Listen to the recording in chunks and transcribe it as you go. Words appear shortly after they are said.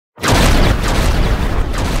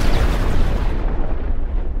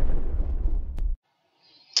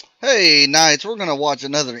Hey, Knights, we're going to watch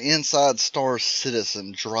another Inside Star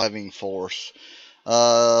Citizen driving force.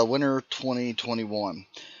 Winter 2021.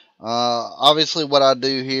 Obviously what I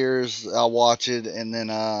do here is I'll watch it and then,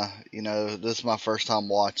 this is my first time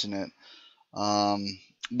watching it.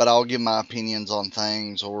 But I'll give my opinions on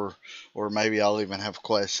things or maybe I'll even have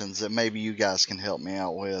questions that maybe you guys can help me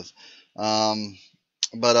out with. But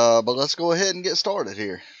let's go ahead and get started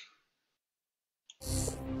here.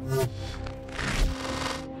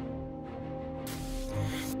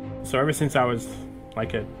 So ever since I was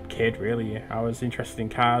like a kid, really, I was interested in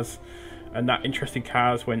cars, and that interest in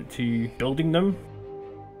cars went to building them.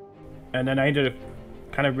 And then I ended up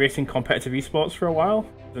kind of racing competitive esports for a while,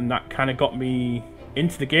 and that kind of got me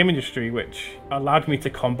into the game industry, which allowed me to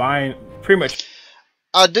combine pretty much.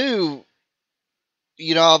 I've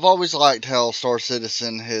always liked how Star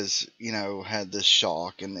Citizen has, had this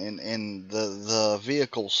shock, and the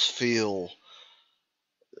vehicles feel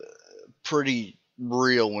pretty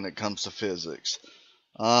real when it comes to physics.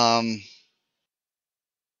 There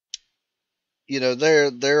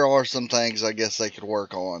are some things I guess they could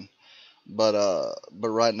work on, but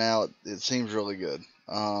right now it seems really good.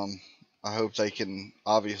 I hope they can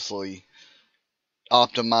obviously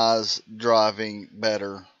optimize driving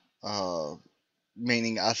better.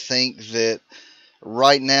 Meaning, I think that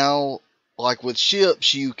right now, like with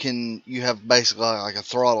ships, you have basically like a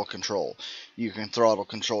throttle control. You can throttle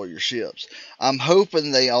control your ships. I'm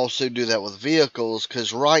hoping they also do that with vehicles,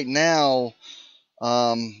 because right now,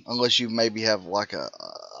 unless you maybe have like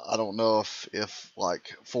I don't know if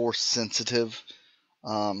like force sensitive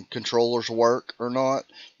controllers work or not.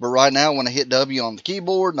 But right now, when I hit W on the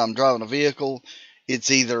keyboard and I'm driving a vehicle,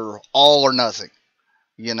 it's either all or nothing.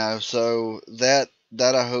 So that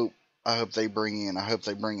I hope they bring in. I hope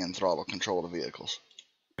they bring in throttle control to vehicles.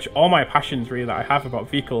 All my passions really that I have about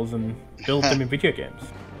vehicles and build them in video games.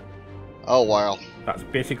 Oh wow, that's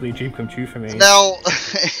basically a dream come true for me. Now,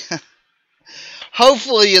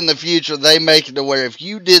 hopefully in the future they make it to where if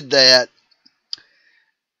you did that,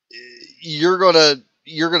 you're gonna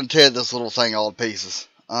tear this little thing all to pieces.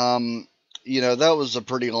 That was a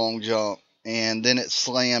pretty long jump, and then it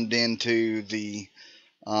slammed into the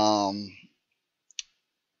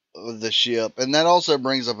ship, and that also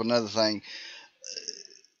brings up another thing.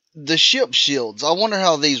 The ship shields. I wonder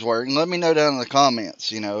how these work, and let me know down in the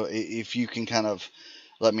comments, if you can kind of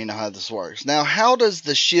let me know how this works. Now, how does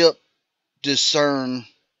the ship discern,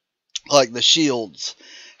 like the shields?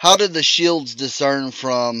 How did the shields discern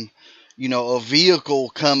from, a vehicle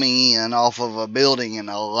coming in off of a building and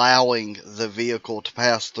allowing the vehicle to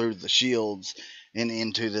pass through the shields and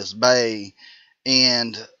into this bay,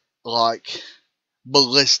 and like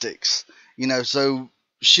ballistics, so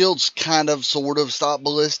shields kind of sort of stop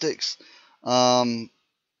ballistics. That's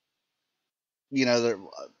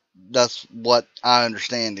what I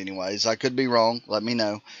understand anyways. I could be wrong, let me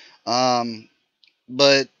know.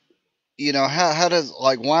 But how does,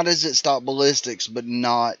 like, why does it stop ballistics but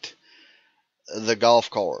not the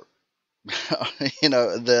golf cart? And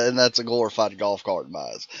that's a glorified golf cart in my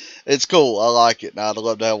eyes. It's cool, I like it, and I'd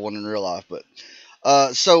love to have one in real life. But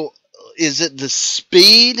so is it the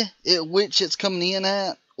speed at which it's coming in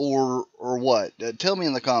at, or what? Tell me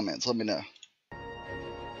in the comments. Let me know.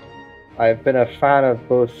 I've been a fan of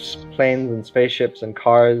both planes and spaceships and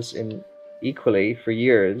cars equally for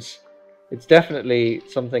years. It's definitely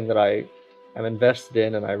something that I am invested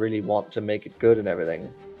in, and I really want to make it good and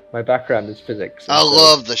everything. My background is physics. I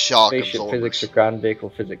love the shock absorbers. Spaceship physics or ground vehicle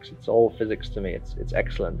physics. It's all physics to me. It's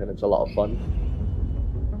excellent, and it's a lot of fun.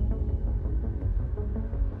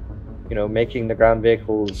 Making the ground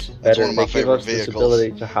vehicles better. They give us this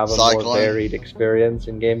ability to have a more varied experience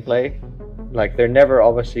in gameplay. Like, they're never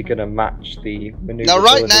obviously going to match the maneuverability. Now,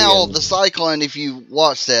 right now, the Cyclone, if you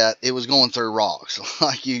watch that, it was going through rocks.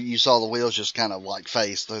 Like, you saw the wheels just kind of like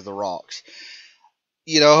phase through the rocks.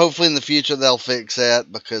 Hopefully in the future they'll fix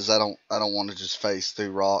that, because I don't want to just phase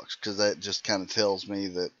through rocks, because that just kind of tells me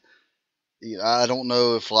that, I don't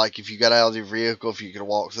know if you got out of your vehicle, if you could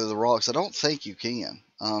walk through the rocks. I don't think you can.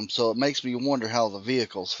 So it makes me wonder how the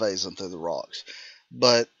vehicle's phasing through the rocks.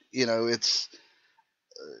 But,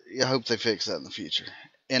 I hope they fix that in the future.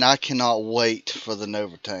 And I cannot wait for the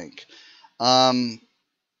Nova tank.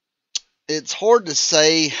 It's hard to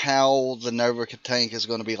say how the Nova tank is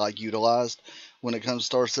going to be utilized when it comes to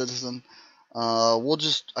Star Citizen. I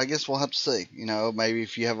guess we'll have to see. Maybe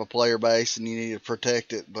if you have a player base and you need to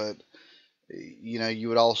protect it, but you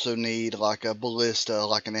would also need like a ballista,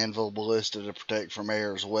 like an anvil ballista, to protect from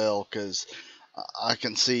air as well, because I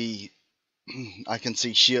can see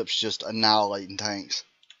ships just annihilating tanks.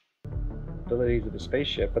 Abilities of a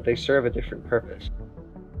spaceship, but they serve a different purpose.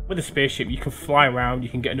 With a spaceship, you can fly around, you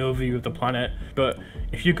can get an overview of the planet, but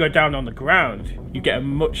if you go down on the ground, you get a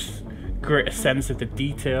much greater sense of the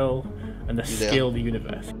detail and the scale of the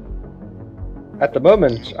universe. At the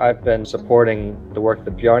moment, I've been supporting the work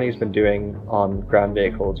that Bjarni's been doing on ground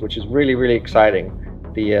vehicles, which is really, really exciting.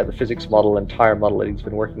 The physics model and tire model that he's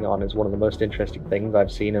been working on is one of the most interesting things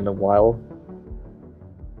I've seen in a while.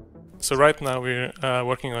 So right now we're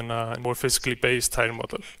working on a more physically based tire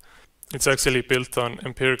model. It's actually built on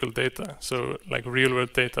empirical data, so like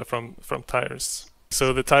real-world data from tires.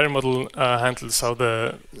 So the tire model handles how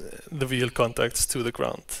the wheel contacts to the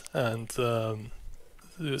ground, and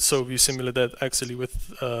so we simulate that actually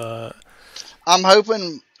with. I'm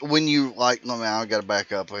hoping when you like. Let me. I got to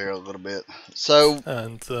back up here a little bit. So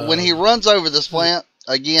when he runs over this plant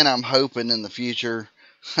again, I'm hoping in the future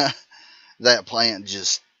that plant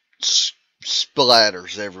just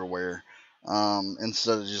splatters everywhere.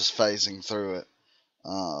 Instead of just phasing through it.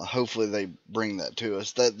 Hopefully they bring that to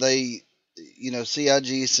us. That they,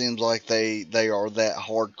 CIG seems like they are that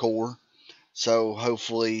hardcore. So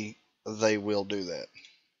hopefully they will do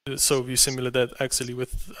that. So we simulate that actually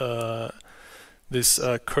with this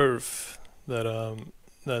curve that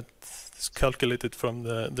is calculated from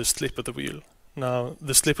the slip of the wheel. Now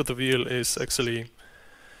the slip of the wheel is actually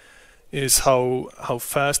how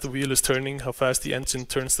fast the wheel is turning, how fast the engine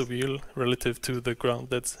turns the wheel relative to the ground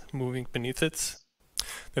that's moving beneath it.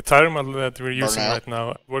 The tire model that we're using right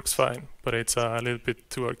now works fine, but it's a little bit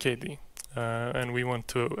too arcadey, and we want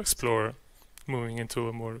to explore moving into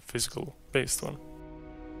a more physical based one.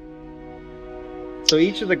 So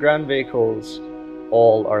each of the ground vehicles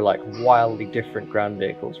all are like wildly different ground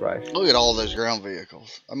vehicles, right? Look at all those ground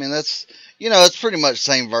vehicles. I mean, that's, it's pretty much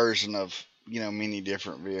the same version of, many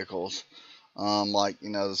different vehicles. Like,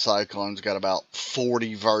 the Cyclone's got about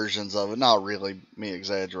 40 versions of it. Not really, me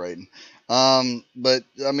exaggerating. But,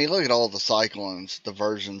 I mean, look at all the Cyclones, the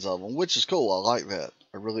versions of them, which is cool. I like that.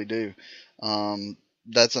 I really do.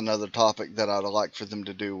 That's another topic that I'd like for them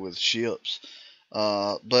to do with ships.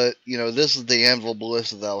 But, this is the Anvil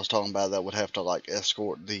Ballista that I was talking about that would have to, like,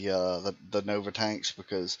 escort the Nova tanks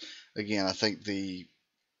because, again, I think the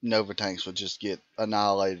Nova tanks would just get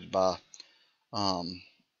annihilated by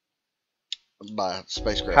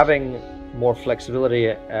spacecraft. Having more flexibility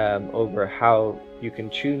over how you can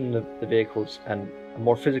tune the vehicles and a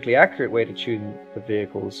more physically accurate way to tune the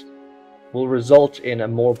vehicles will result in a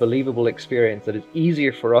more believable experience that is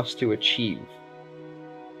easier for us to achieve.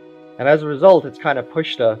 And as a result, it's kind of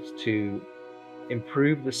pushed us to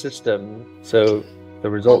improve the system. So the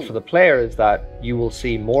result for the player is that you will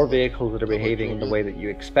see more vehicles that are behaving in the way that you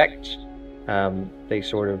expect. They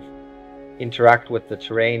sort of interact with the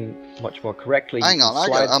terrain much more correctly. Hang on,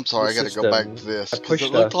 I'm sorry, I got to go back to this because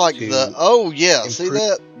it looked like oh yeah, see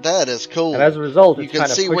that is cool. And as a result, you can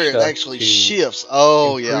see where it actually shifts.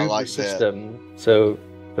 Oh yeah, I like that. So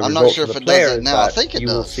the I'm not sure if it does it now. I think it does. You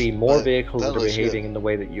will see more vehicles that are behaving in the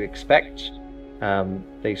way that you expect.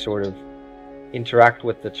 They sort of interact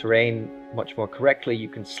with the terrain much more correctly. You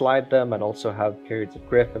can slide them and also have periods of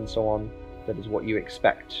grip and so on. That is what you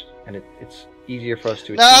expect, and it's easier for us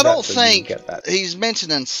to achieve. Now, I don't think he's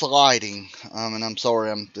mentioning sliding, and I'm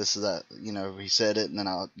sorry, this is that, he said it, and then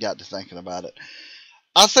I got to thinking about it.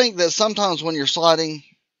 I think that sometimes when you're sliding,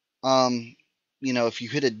 if you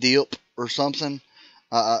hit a dip or something,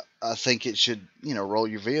 I think it should, roll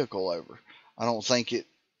your vehicle over. I don't think it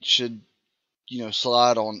should,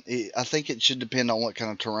 slide on. I think it should depend on what kind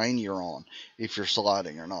of terrain you're on, if you're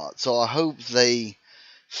sliding or not. So I hope they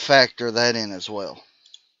factor that in as well.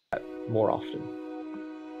 More often.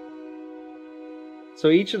 So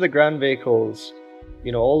each of the ground vehicles,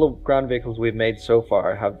 all the ground vehicles we've made so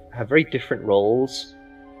far have very different roles.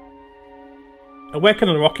 Working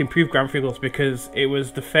on the Rock improved ground vehicles because it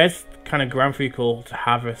was the first kind of ground vehicle to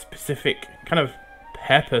have a specific kind of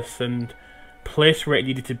purpose and place where it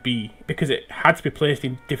needed to be, because it had to be placed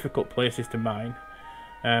in difficult places to mine.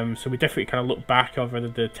 So we definitely kind of looked back over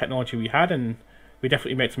the technology we had, and we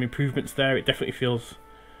definitely made some improvements there. It definitely feels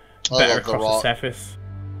better across the surface.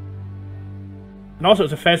 And also it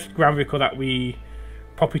was the first ground vehicle that we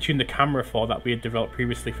properly tuned the camera for that we had developed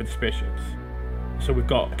previously for the spaceships. So we've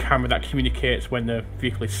got a camera that communicates when the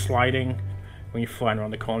vehicle is sliding. When you're flying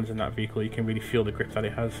around the corners in that vehicle, you can really feel the grip that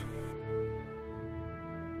it has.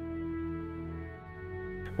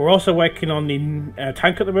 We're also working on the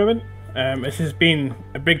tank at the moment. This has been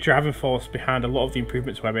a big driving force behind a lot of the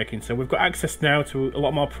improvements we're making. So we've got access now to a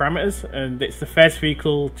lot more parameters, and it's the first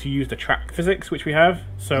vehicle to use the track physics which we have.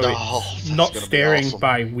 So it's not steering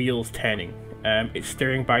by wheels turning. It's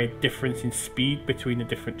steering by a difference in speed between the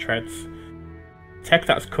different treads. tech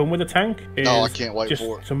that's come with the tank is I can't wait just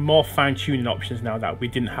for it. some more fine-tuning options now that we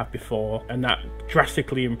didn't have before, and that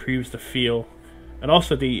drastically improves the feel and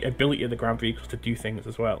also the ability of the ground vehicles to do things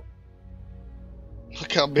as well.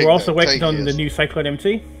 Look how big We're also that working tank on the is. new Cyclone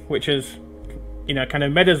MT, which is, you know, kind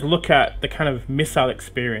of made us look at the kind of missile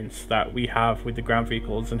experience that we have with the ground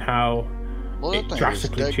vehicles and how it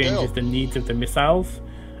drastically changes the needs of the missiles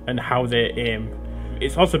and how they aim.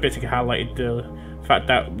 It's also basically highlighted the fact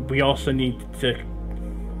that we also need to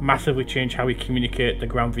massively change how we communicate the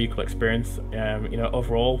ground vehicle experience, you know,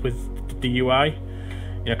 overall with the UI,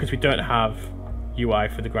 you know, because we don't have UI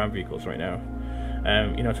for the ground vehicles right now,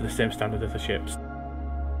 you know, to the same standard as the ships.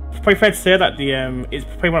 It's probably fair to say that the it's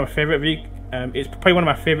probably one of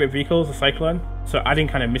my favorite vehicles, the Cyclone. So adding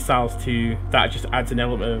kind of missiles to that just adds an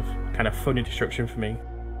element of kind of fun and destruction for me.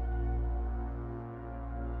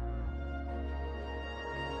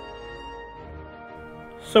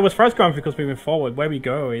 So as far as ground vehicles moving forward, where we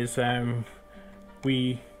go is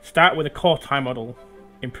we start with a core time model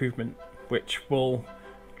improvement, which will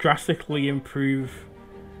drastically improve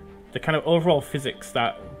the kind of overall physics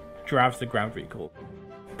that drives the ground vehicle.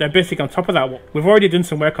 Then basically on top of that, we've already done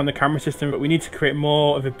some work on the camera system, but we need to create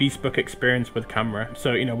more of a bespoke experience with camera.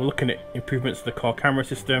 So, you know, we're looking at improvements to the core camera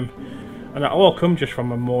system, and that'll all come just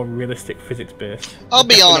from a more realistic physics base. I'll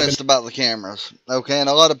be honest about the cameras, okay? And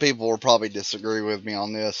a lot of people will probably disagree with me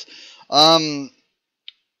on this. I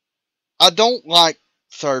don't like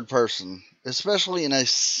third person, especially in a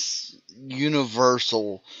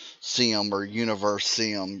universal sim or universe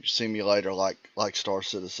sim simulator like Star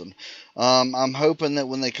Citizen. I'm hoping that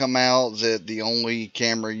when they come out that the only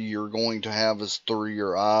camera you're going to have is through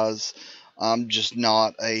your eyes. I'm just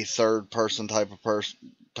not a third person type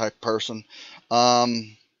person.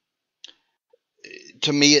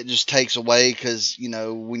 To me, it just takes away, because, you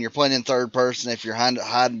know, when you're playing in third person, if you're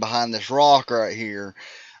hiding behind this rock right here,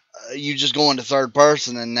 you just go into third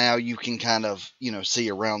person and now you can kind of, you know,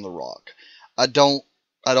 see around the rock. I don't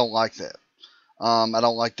like that. I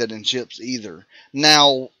don't like that in ships either.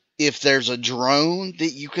 Now, if there's a drone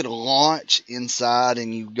that you could launch inside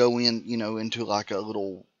and you go in, you know, into like a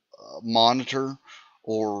little monitor,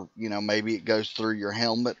 or, you know, maybe it goes through your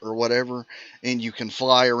helmet or whatever, and you can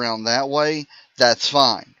fly around that way, that's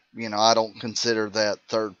fine. You know, I don't consider that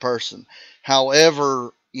third person.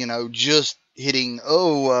 However, you know, just hitting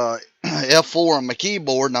F4 on my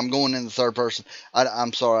keyboard and I'm going in the third person,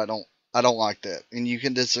 I'm sorry, I don't like that. And you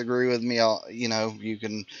can disagree with me, you know, you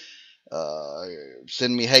can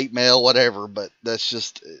send me hate mail, whatever, but that's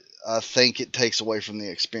just, I think it takes away from the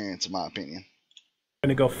experience, in my opinion. Going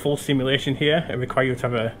to go full simulation here and require you to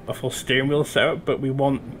have a full steering wheel setup, but we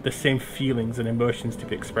want the same feelings and emotions to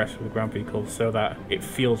be expressed with the ground vehicle so that it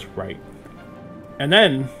feels right. And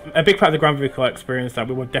then a big part of the ground vehicle experience that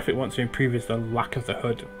we would definitely want to improve is the lack of the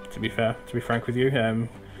HUD, to be frank with you. And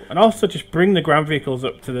also just bring the ground vehicles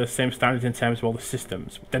up to the same standards in terms of all the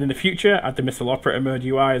systems. Then in the future, add the missile operator mode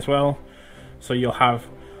UI as well, so you'll have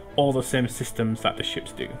all the same systems that the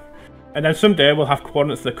ships do. And then someday we'll have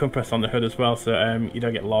coordinates of the compass on the HUD as well, so you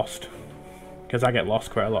don't get lost. Because I get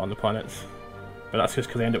lost quite a lot on the planets. But that's just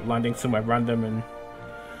because I end up landing somewhere random and,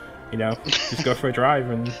 you know, just go for a drive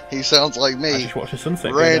and... He sounds like me. I just watch the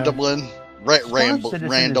sunset. Rambling.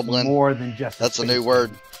 Rambling. More than just That's a new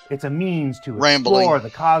word. It's a means to Rambling. explore the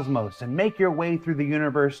cosmos and make your way through the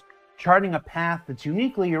universe, charting a path that's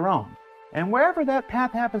uniquely your own. And wherever that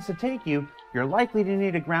path happens to take you, you're likely to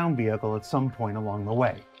need a ground vehicle at some point along the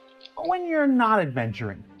way. But when you're not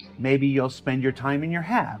adventuring, maybe you'll spend your time in your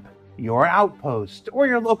hab, your outpost, or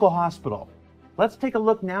your local hospital. Let's take a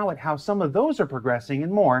look now at how some of those are progressing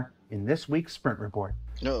and more in this week's Sprint Report.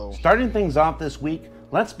 Starting things off this week,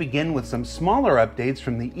 let's begin with some smaller updates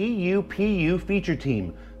from the EU-PU feature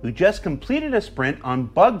team, who just completed a sprint on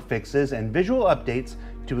bug fixes and visual updates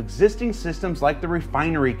to existing systems like the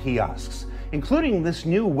refinery kiosks, including this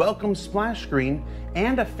new welcome splash screen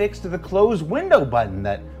and a fix to the close window button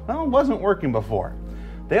that, well, wasn't working before.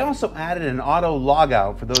 They also added an auto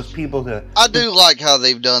logout for those people to... I do like how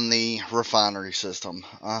they've done the refinery system.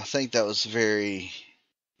 I think that was very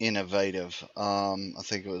innovative. I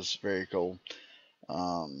think it was very cool.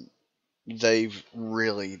 They've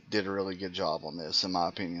really did a really good job on this, in my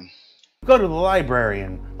opinion. Go to the library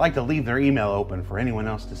and like to leave their email open for anyone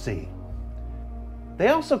else to see. They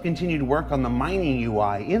also continue to work on the mining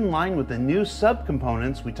UI in line with the new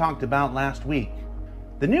subcomponents we talked about last week.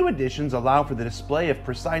 The new additions allow for the display of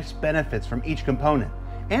precise benefits from each component,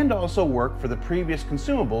 and also work for the previous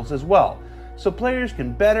consumables as well, so players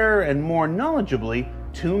can better and more knowledgeably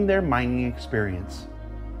tune their mining experience.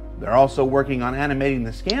 They're also working on animating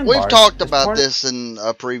the scan We've bars talked as about part of- this in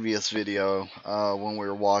a previous video when we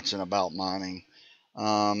were watching about mining.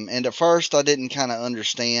 And at first I didn't kind of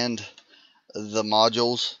understand the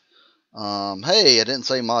modules. Hey, I didn't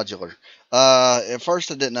say modular. At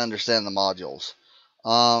first I didn't understand the modules.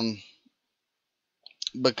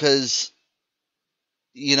 Because,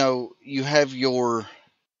 you know, you have your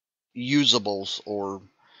usables or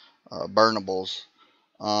burnables,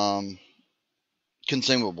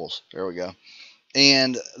 consumables. There we go.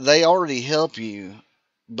 And they already help you,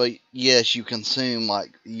 but yes, you consume,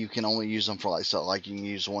 like, you can only use them for, like, so, like, you can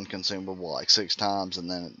use one consumable like 6 times, and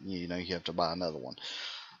then, you know, you have to buy another one.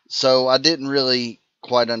 So I didn't really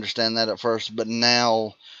quite understand that at first, but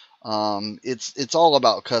now it's all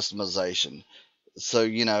about customization. So,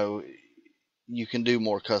 you know, you can do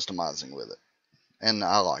more customizing with it, and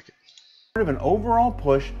I like it. Part of an overall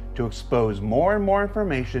push to expose more and more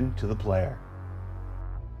information to the player.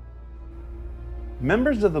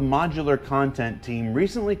 Members of the modular content team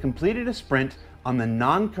recently completed a sprint on the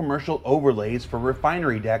non-commercial overlays for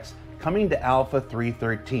refinery decks coming to Alpha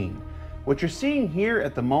 3.13. What you're seeing here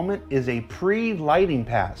at the moment is a pre-lighting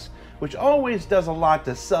pass, which always does a lot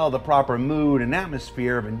to sell the proper mood and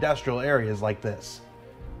atmosphere of industrial areas like this.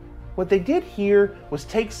 What they did here was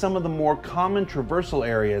take some of the more common traversal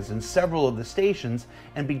areas in several of the stations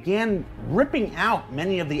and began ripping out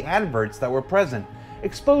many of the adverts that were present,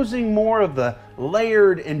 exposing more of the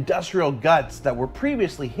layered industrial guts that were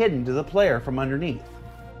previously hidden to the player from underneath.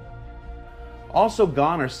 Also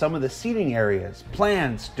gone are some of the seating areas,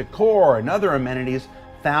 plants, decor, and other amenities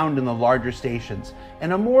found in the larger stations,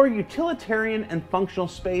 and a more utilitarian and functional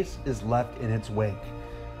space is left in its wake.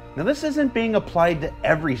 Now, this isn't being applied to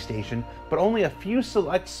every station, but only a few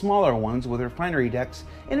select smaller ones with refinery decks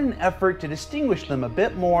in an effort to distinguish them a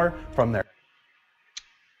bit more from their...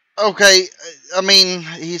 Okay, I mean,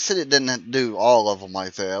 he said it didn't do all of them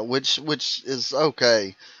like that, which is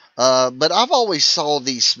okay. But I've always saw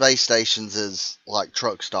these space stations as like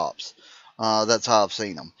truck stops. That's how I've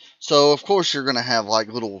seen them. So of course you're gonna have like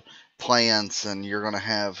little plants, and you're gonna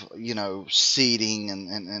have, you know, seating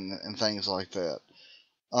and things like that.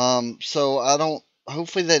 So I don't.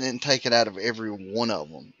 Hopefully they didn't take it out of every one of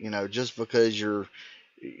them. You know, just because you're,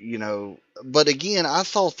 you know. But again, I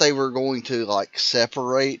thought they were going to like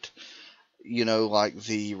separate, you know, like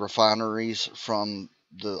the refineries from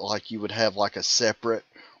the, like you would have like a separate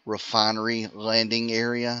refinery landing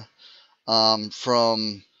area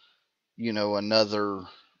from, you know, another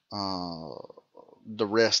the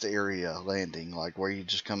rest area landing, like where you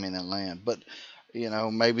just come in and land. But, you know,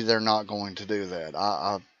 maybe they're not going to do that.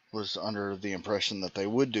 I was under the impression that they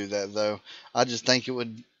would do that, though. I just think it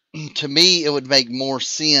would, to me, it would make more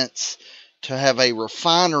sense to have a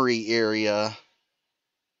refinery area,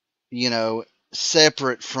 you know,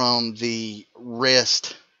 separate from the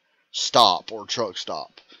rest stop or truck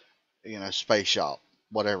stop, you know, space shop,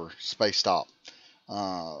 whatever, space stop.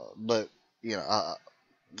 But, you know, I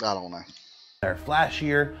don't know. Their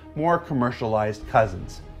flashier, more commercialized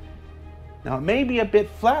cousins. Now, it may be a bit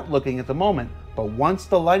flat looking at the moment, but once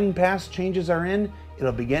the lighting pass changes are in,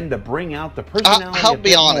 it'll begin to bring out the personality I'll a be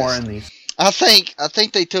bit honest. more in these. I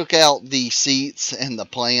think they took out the seats and the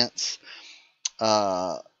plants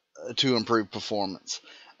to improve performance.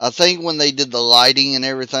 I think when they did the lighting and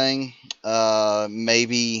everything,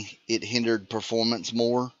 maybe it hindered performance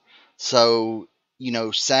more. So, you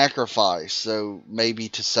know, sacrifice. So maybe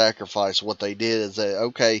to sacrifice, what they did is that,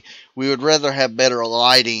 okay, we would rather have better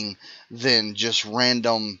lighting than just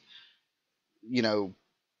random, you know,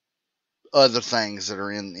 other things that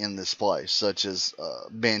are in this place, such as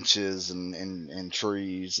benches and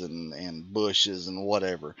trees and bushes and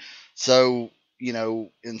whatever. So, you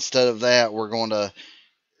know, instead of that, we're going to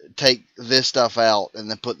take this stuff out and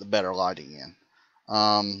then put the better lighting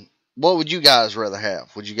in. What would you guys rather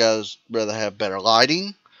have? Would you guys rather have better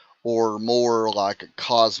lighting or more like a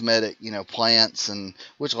cosmetic, you know, plants, and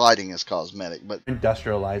which lighting is cosmetic, but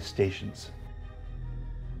Industrialized stations.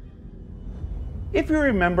 If you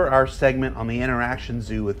remember our segment on the Interaction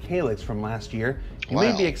Zoo with Calyx from last year, you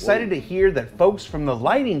may be excited to hear that folks from the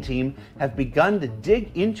lighting team have begun to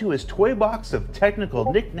dig into his toy box of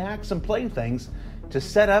technical knickknacks and playthings to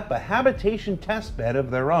set up a habitation test bed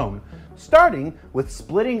of their own, starting with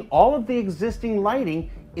splitting all of the existing lighting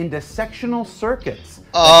into sectional circuits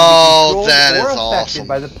oh, that is or affected awesome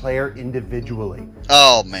by the player individually.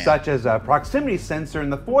 Oh man, Such as a proximity sensor in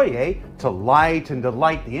the foyer to light and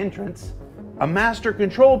delight the entrance, a master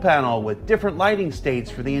control panel with different lighting states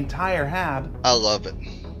for the entire hab. I love it.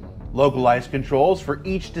 Localized controls for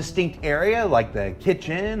each distinct area like the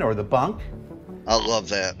kitchen or the bunk. I love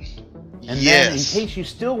that. And yes. then, in case you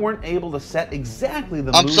still weren't able to set exactly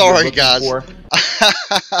the I'm mood sorry, you're looking guys. for,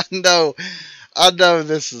 I know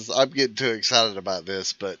this is, I'm getting too excited about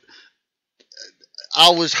this, but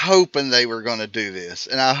I was hoping they were going to do this,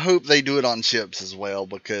 and I hope they do it on ships as well,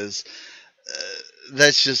 because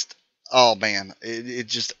that's just, oh man, it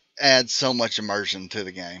just adds so much immersion to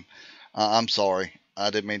the game. I'm sorry,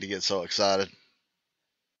 I didn't mean to get so excited.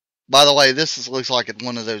 By the way, looks like it's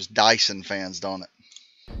one of those Dyson fans, don't it?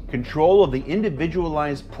 control of the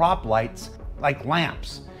individualized prop lights like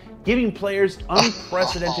lamps, giving players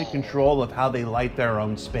unprecedented control of how they light their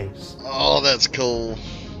own space. Oh, that's cool.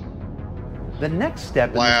 The next step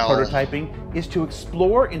in this prototyping is to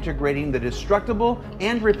explore integrating the destructible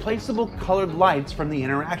and replaceable colored lights from the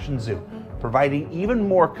Interaction Zoo, providing even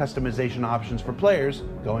more customization options for players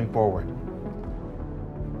going forward.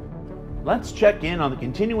 Let's check in on the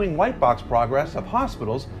continuing white box progress of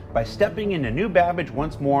hospitals by stepping into New Babbage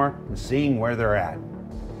once more and seeing where they're at.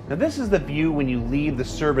 Now this is the view when you leave the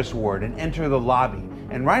service ward and enter the lobby,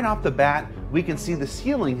 and right off the bat we can see the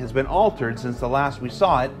ceiling has been altered since the last we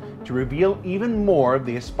saw it to reveal even more of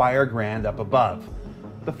the Aspire Grand up above.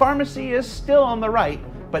 The pharmacy is still on the right,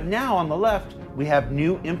 but now on the left we have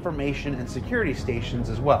new information and security stations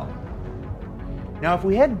as well. Now if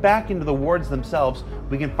we head back into the wards themselves,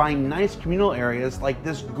 we can find nice communal areas like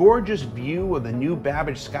this gorgeous view of the New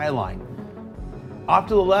Babbage skyline. Off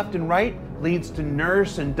to the left and right leads to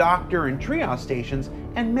nurse and doctor and triage stations,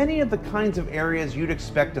 and many of the kinds of areas you'd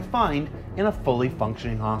expect to find in a fully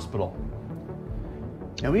functioning hospital.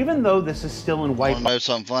 Now even though this is still in white... Want to know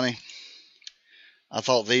something funny? I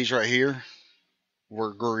thought these right here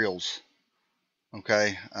were grills.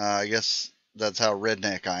 Okay, I guess that's how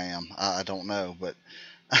redneck I am. I don't know, but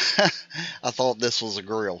I thought this was a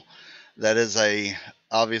grill. That is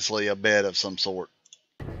obviously a bed of some sort.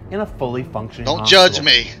 In a fully functioning Don't hospital. judge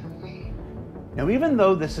me. Now even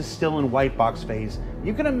though this is still in white box phase,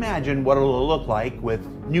 you can imagine what it'll look like with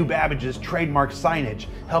New Babbage's trademark signage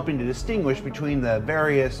helping to distinguish between the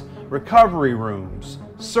various recovery rooms,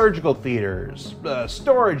 surgical theaters,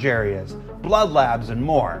 storage areas, blood labs, and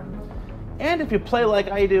more. And if you play like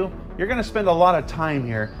I do, you're going to spend a lot of time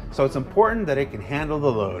here, so it's important that it can handle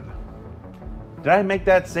the load. Did I make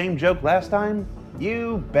that same joke last time?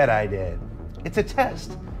 You bet I did. It's a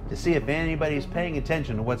test to see if anybody's paying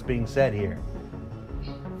attention to what's being said here.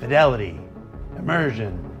 Fidelity,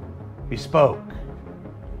 immersion, bespoke.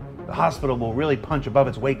 The hospital will really punch above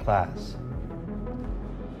its weight class.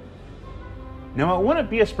 Now, it wouldn't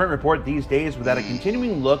be a sprint report these days without a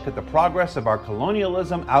continuing look at the progress of our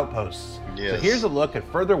colonialism outposts. Yes. So here's a look at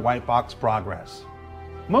further white box progress.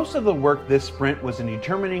 Most of the work this sprint was in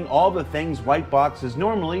determining all the things white box is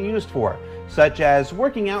normally used for, such as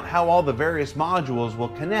working out how all the various modules will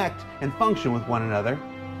connect and function with one another,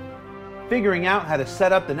 figuring out how to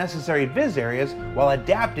set up the necessary viz areas while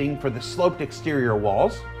adapting for the sloped exterior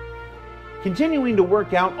walls, continuing to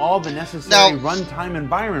work out all the necessary runtime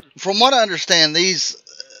environment. From what I understand, these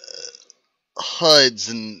HUDs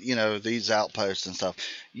and, you know, these outposts and stuff,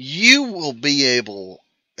 you will be able,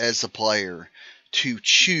 as a player, to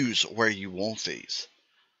choose where you want these.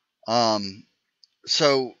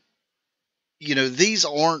 So, you know, these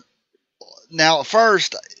aren't... Now, at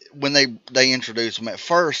first, when they introduce them, at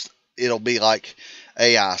first, it'll be like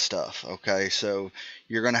AI stuff, okay? So,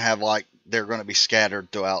 you're going to have, like, they're going to be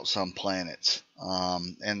scattered throughout some planets.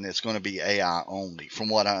 And it's going to be AI only, from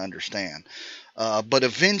what I understand. But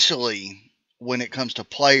eventually, when it comes to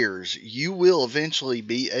players, you will eventually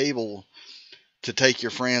be able to take your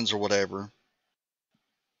friends or whatever,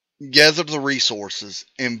 gather the resources,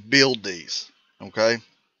 and build these, okay?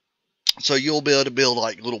 So you'll be able to build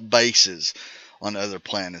like little bases on other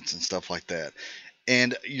planets and stuff like that.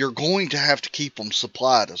 And you're going to have to keep them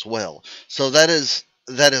supplied as well. So that is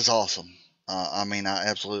awesome. I mean, I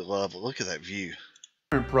absolutely love it. Look at that view.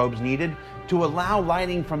 Probes needed to allow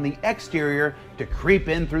lighting from the exterior to creep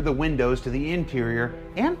in through the windows to the interior,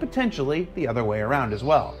 and potentially the other way around as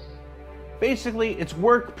well. Basically, it's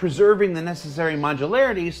work preserving the necessary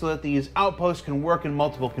modularity so that these outposts can work in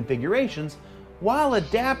multiple configurations while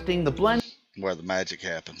adapting the blend where the magic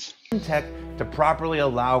happens tech to properly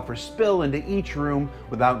allow for spill into each room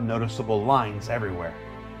without noticeable lines everywhere.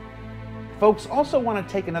 Folks also want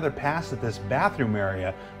to take another pass at this bathroom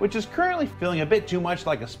area, which is currently feeling a bit too much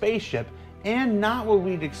like a spaceship and not what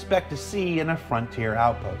we'd expect to see in a frontier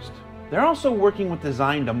outpost. They're also working with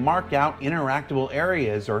design to mark out interactable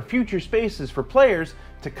areas or future spaces for players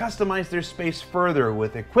to customize their space further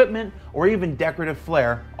with equipment or even decorative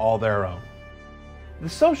flair all their own. The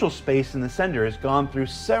social space in the center has gone through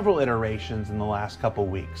several iterations in the last couple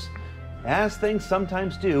weeks. As things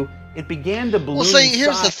sometimes do, it began to balloon. Well, see,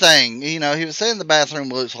 here's the thing. You know, he was saying the bathroom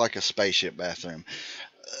looks like a spaceship bathroom.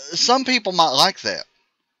 Some people might like that.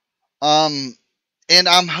 And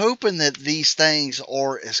I'm hoping that these things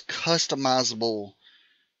are as customizable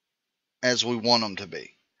as we want them to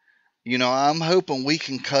be. You know, I'm hoping we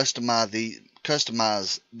can customize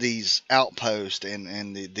these outposts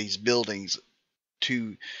and these buildings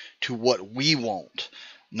to what we want,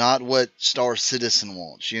 not what Star Citizen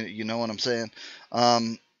wants. You know what I'm saying?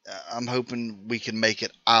 I'm hoping we can make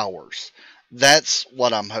it ours. That's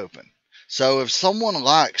what I'm hoping. So if someone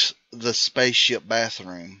likes the spaceship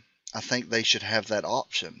bathroom, I think they should have that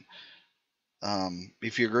option.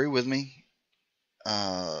 If you agree with me,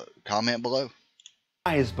 comment below.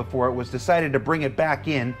 Before it was decided to bring it back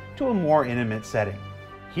in to a more intimate setting.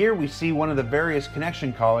 Here we see one of the various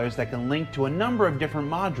connection collars that can link to a number of different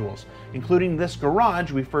modules, including this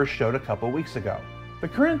garage we first showed a couple weeks ago. The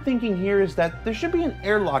current thinking here is that there should be an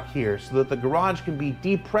airlock here so that the garage can be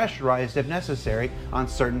depressurized if necessary on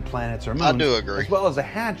certain planets or moons. I do agree. As well as a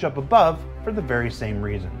hatch up above for the very same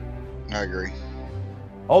reason. I agree.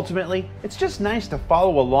 Ultimately, it's just nice to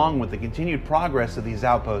follow along with the continued progress of these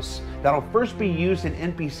outposts that'll first be used in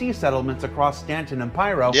NPC settlements across Stanton and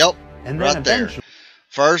Pyro. Yep, and then right eventually there.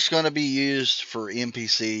 First going to be used for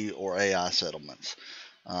NPC or AI settlements.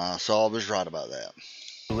 So I was right about that.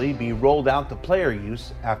 Be rolled out to player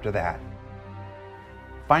use after that.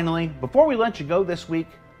 Finally, before we let you go this week,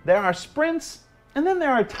 there are sprints and then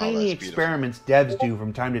there are tiny experiments devs do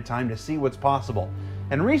from time to time to see what's possible.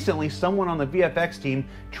 And recently, someone on the VFX team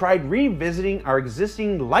tried revisiting our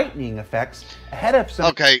existing lightning effects ahead of some...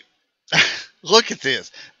 Okay, look at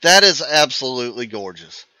this. That is absolutely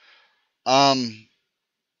gorgeous. I'm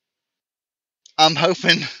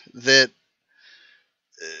hoping that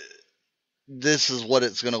this is what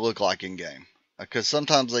it's going to look like in game, because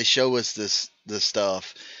sometimes they show us this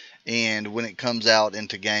stuff, and when it comes out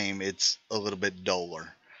into game, it's a little bit duller,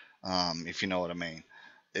 if you know what I mean.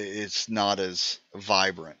 It's not as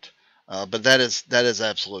vibrant, but that is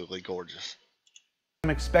absolutely gorgeous.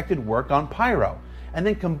 Expected work on Pyro, and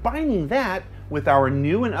then combining that with our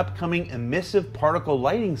new and upcoming emissive particle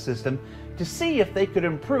lighting system to see if they could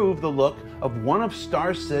improve the look of one of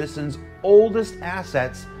Star Citizen's oldest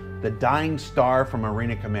assets, the dying star from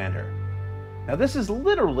Arena Commander. Now this is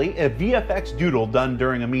literally a VFX doodle done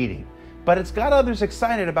during a meeting, but it's got others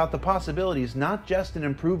excited about the possibilities not just in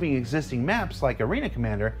improving existing maps like Arena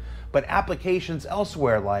Commander, but applications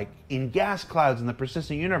elsewhere like in gas clouds in the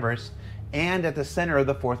persistent universe and at the center of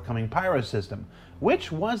the forthcoming Pyro system,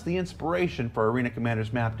 which was the inspiration for Arena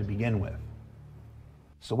Commander's map to begin with.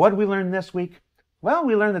 So what did we learn this week? Well,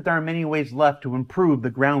 we learned that there are many ways left to improve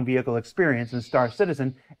the ground vehicle experience in Star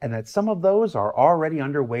Citizen, and that some of those are already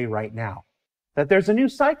underway right now. That there's a new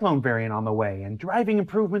Cyclone variant on the way, and driving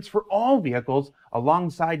improvements for all vehicles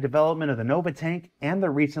alongside development of the Nova tank and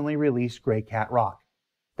the recently released Grey Cat Rock.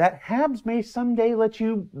 That HABs may someday let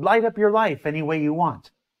you light up your life any way you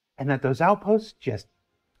want, and that those outposts just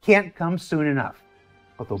can't come soon enough,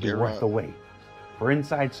 but they'll be worth the wait. For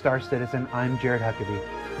Inside Star Citizen, I'm Jared Huckabee.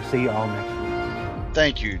 We'll see you all next week.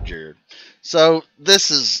 Thank you, Jared. So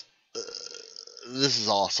this is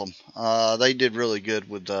awesome. They did really good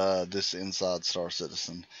with this Inside Star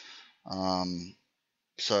Citizen.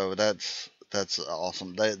 So that's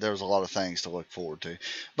awesome. There's a lot of things to look forward to.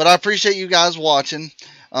 But I appreciate you guys watching.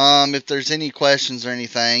 If there's any questions or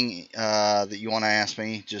anything that you want to ask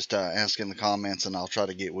me, just ask in the comments and I'll try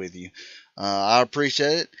to get with you. I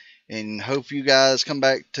appreciate it and hope you guys come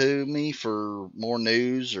back to me for more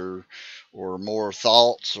news or more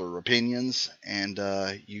thoughts or opinions. And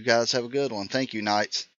you guys have a good one. Thank you, Knights.